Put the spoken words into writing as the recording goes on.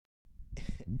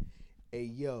Hey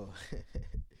yo,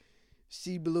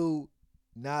 C Blue,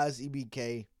 Nas,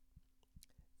 EBK.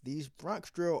 These Bronx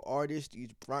drill artists,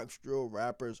 these Bronx drill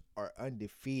rappers are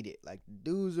undefeated. Like the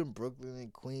dudes in Brooklyn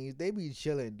and Queens, they be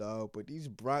chilling, dog. But these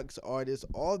Bronx artists,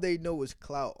 all they know is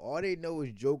clout. All they know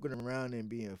is joking around and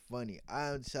being funny.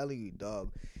 I'm telling you,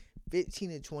 dog.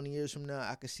 15 and 20 years from now,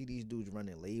 I could see these dudes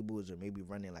running labels or maybe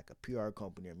running like a PR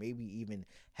company or maybe even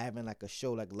having like a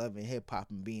show like Love and Hip Hop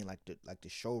and being like the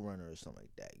showrunner or something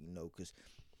like that, Because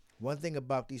one thing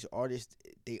about these artists,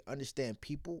 they understand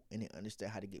people and they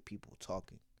understand how to get people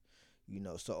talking.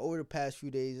 So over the past few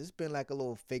days, it's been like a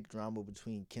little fake drama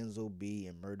between Kenzo B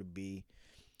and Murder B,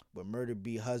 but Murder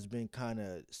B husband kind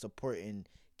of supporting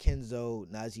Kenzo,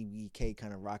 Nazi BK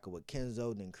kind of rocking with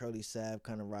Kenzo, then Curly Sav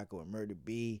kind of rocking with Murder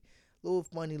B. Little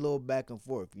funny, little back and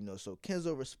forth. So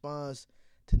Kenzo responds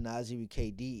to Nazi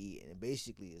BKDE, and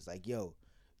basically it's like, yo,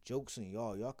 jokes on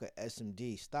y'all could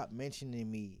SMD. Stop mentioning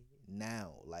me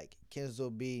now. Like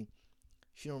Kenzo B,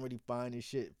 she don't really find this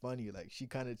shit funny. Like she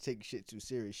kind of takes shit too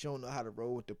serious. She don't know how to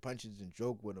roll with the punches and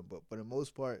joke with them. But for the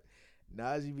most part,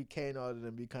 Nazi BK and all of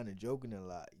them be kind of joking a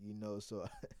lot.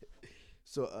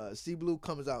 So C Blue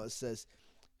comes out and says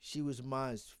she was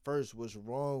mine's first. What's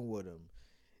wrong with him?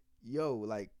 Yo,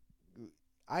 like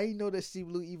I ain't know that C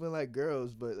Blue even like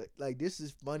girls, but like this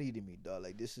is funny to me, dog.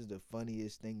 Like this is the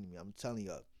funniest thing to me. I'm telling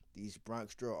y'all, these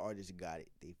Bronx drill artists got it.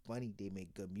 They funny. They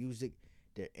make good music.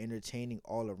 They're entertaining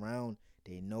all around.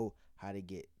 They know how to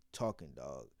get talking,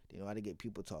 dog. They know how to get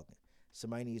people talking.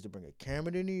 Somebody needs to bring a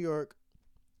camera to New York.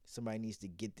 Somebody needs to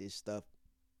get this stuff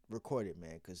recorded,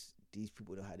 man, because these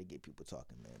people know how to get people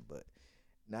talking, man. But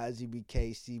Nazi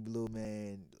BK, C Blue,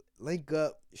 man, link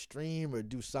up, stream, or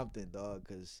do something, dog,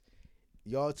 because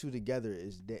y'all two together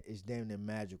is damn near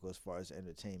magical as far as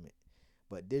entertainment.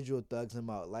 But Digital Thugs,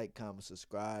 I'm out. Like, comment,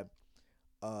 subscribe.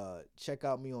 Check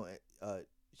out me on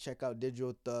check out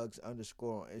Digital Thugs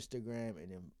underscore on Instagram,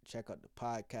 and then check out the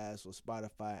podcast on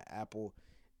Spotify, Apple.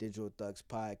 Digital Thugs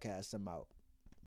podcast. I'm out.